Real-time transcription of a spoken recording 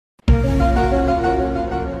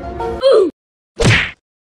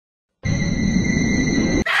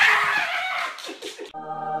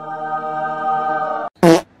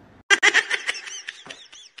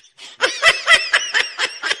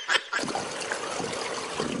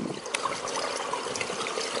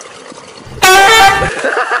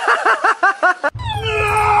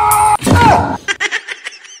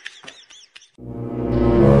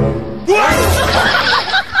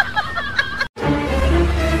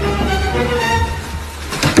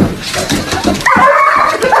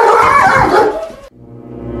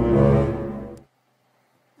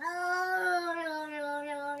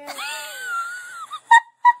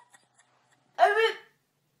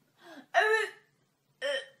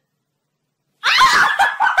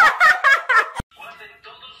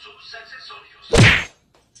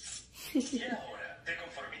Y ahora, de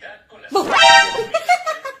conformidad con las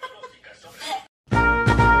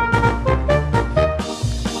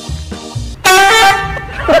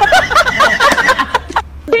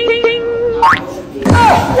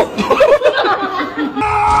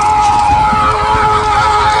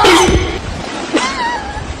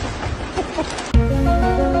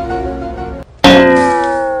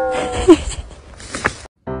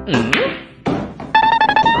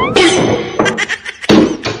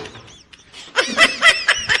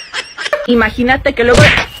Imagínate que luego...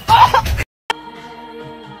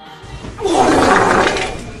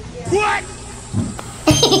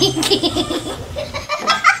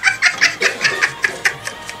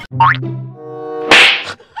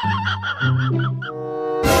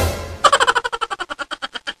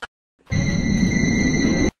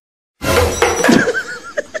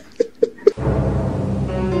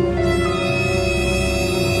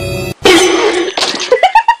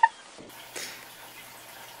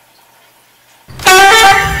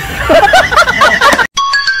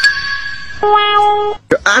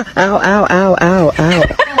 Ow, ow, ow, ow, ow.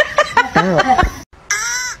 Ow.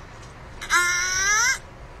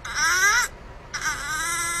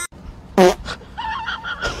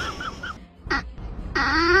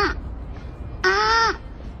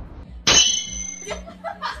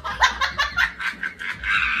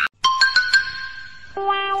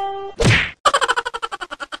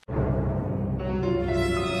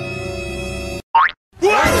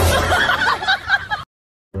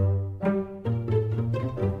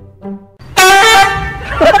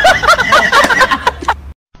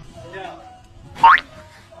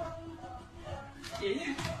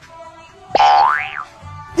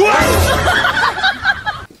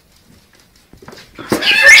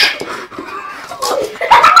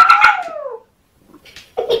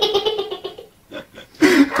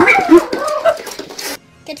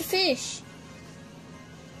 Catch a fish.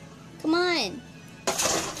 Come on.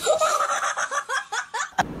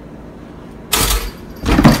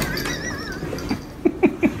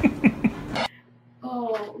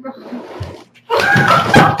 Oh,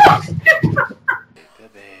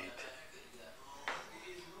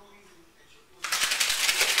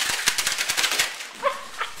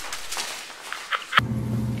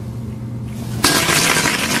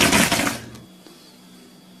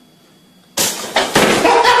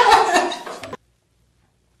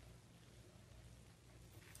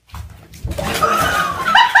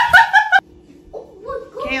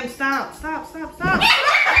 Cam, stop, stop, stop, stop.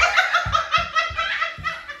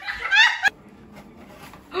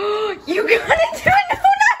 You gotta do it.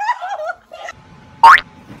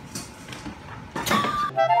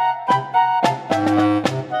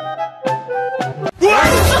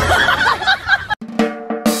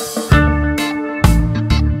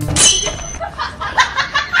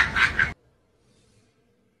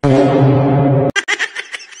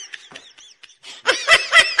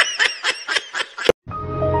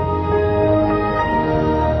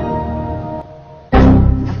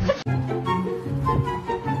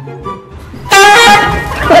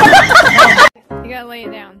 No, you gotta lay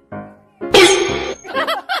it down. you're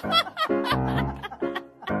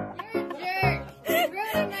a jerk. You're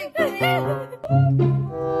ruining my plan.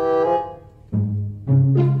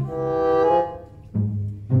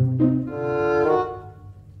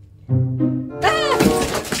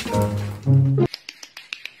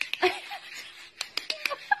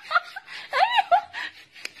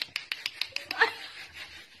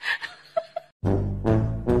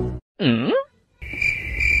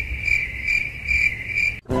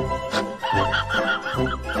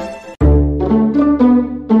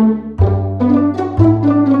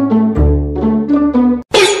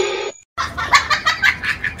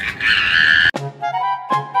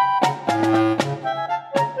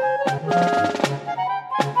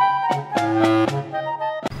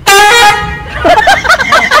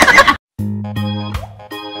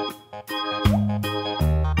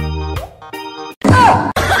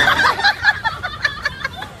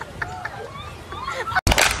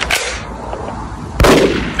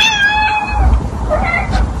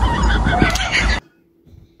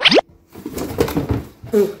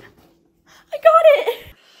 I got it.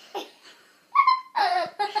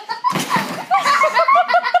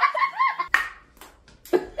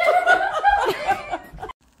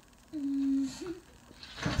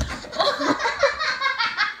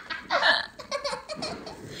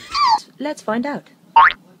 Let's find out.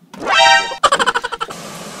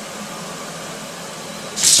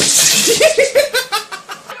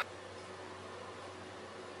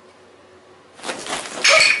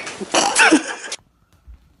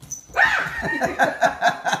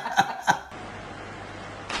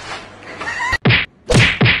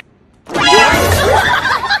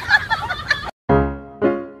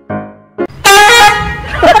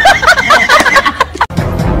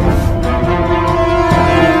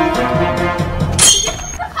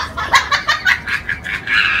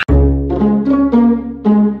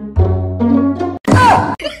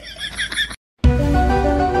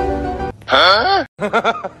 NANI?!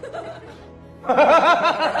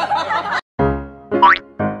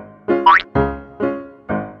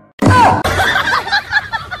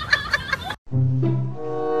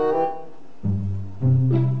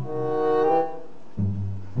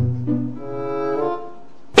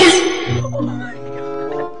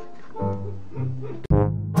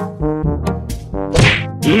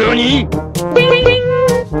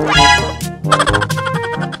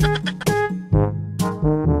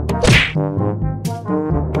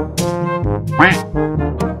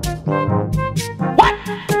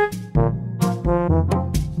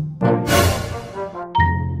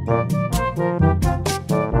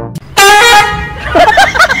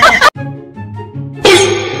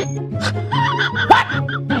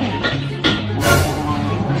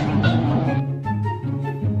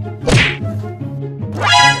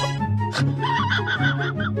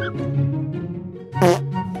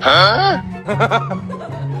 Huh?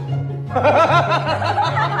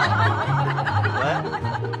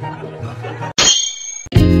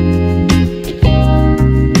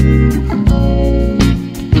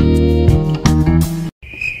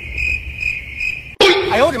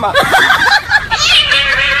 I owed him up.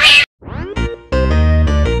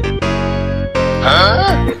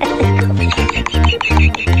 Huh?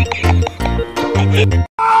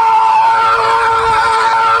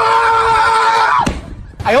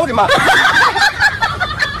 I owed him up.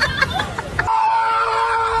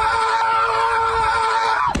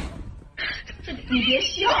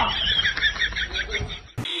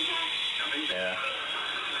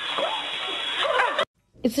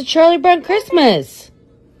 It's a Charlie Brown Christmas.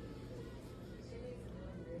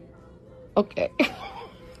 Okay.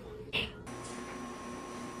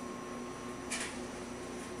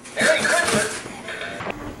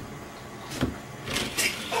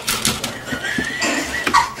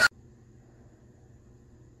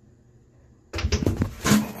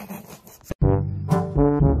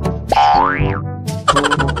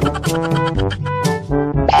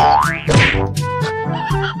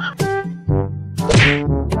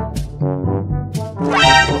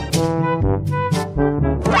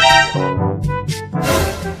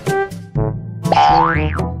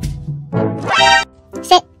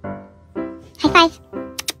 Sit. High five.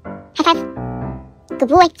 High five. Good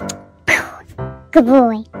boy. Good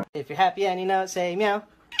boy. If you're happy and you know it, say meow.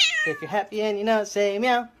 If you're happy and you know it, say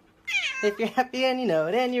meow. If you're happy and you know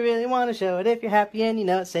it and you really want to show it, if you're happy and you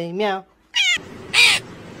know it, say meow.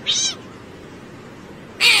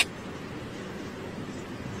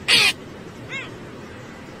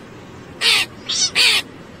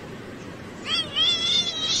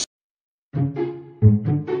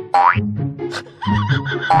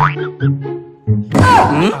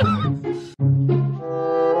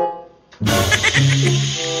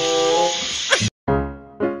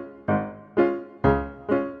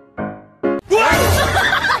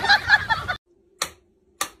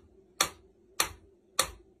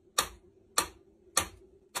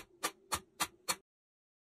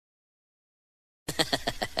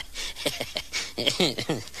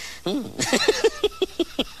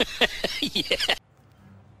 Yeah.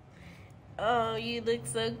 Oh, you look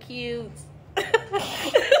so cute.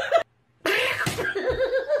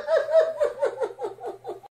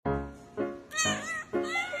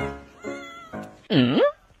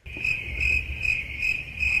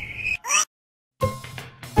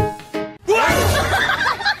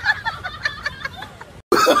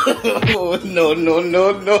 Oh, no, no,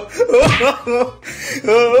 no, no.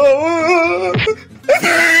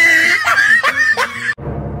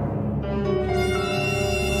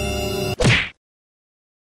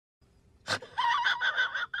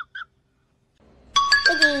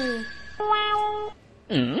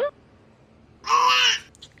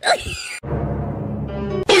 Piggy.